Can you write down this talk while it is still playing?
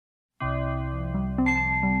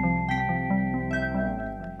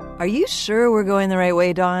Are you sure we're going the right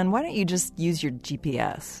way, Don? Why don't you just use your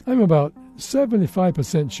GPS? I'm about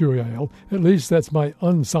 75% sure, Yael. At least that's my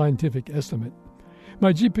unscientific estimate.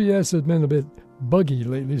 My GPS has been a bit buggy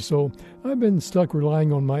lately, so I've been stuck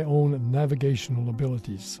relying on my own navigational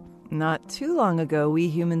abilities. Not too long ago, we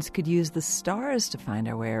humans could use the stars to find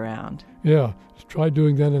our way around. Yeah, try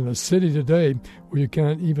doing that in a city today where you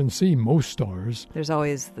can't even see most stars. There's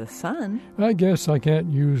always the sun. I guess I can't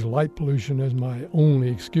use light pollution as my only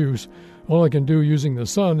excuse. All I can do using the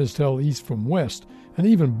sun is tell east from west, and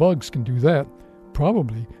even bugs can do that,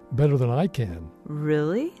 probably better than I can.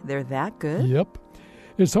 Really? They're that good? Yep.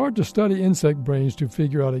 It's hard to study insect brains to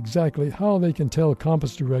figure out exactly how they can tell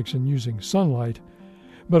compass direction using sunlight,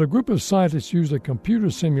 but a group of scientists used a computer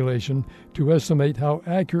simulation to estimate how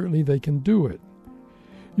accurately they can do it.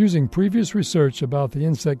 Using previous research about the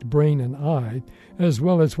insect brain and eye, as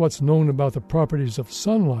well as what's known about the properties of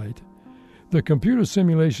sunlight, the computer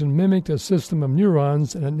simulation mimicked a system of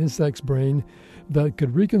neurons in an insect's brain that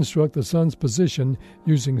could reconstruct the sun's position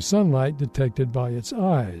using sunlight detected by its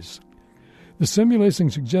eyes. The simulation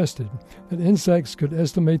suggested that insects could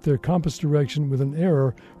estimate their compass direction with an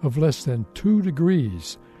error of less than 2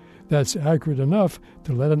 degrees. That's accurate enough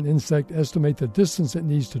to let an insect estimate the distance it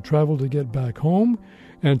needs to travel to get back home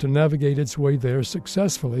and to navigate its way there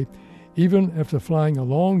successfully, even after flying a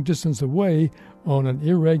long distance away on an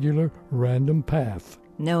irregular, random path.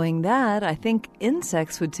 Knowing that, I think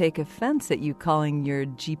insects would take offense at you calling your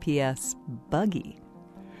GPS buggy.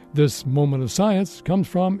 This moment of science comes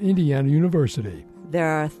from Indiana University. There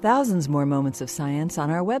are thousands more moments of science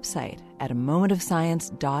on our website at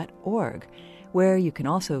amomentofscience.org, where you can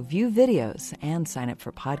also view videos and sign up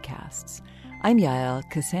for podcasts. I'm Yael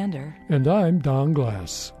Cassander. And I'm Don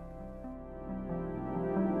Glass.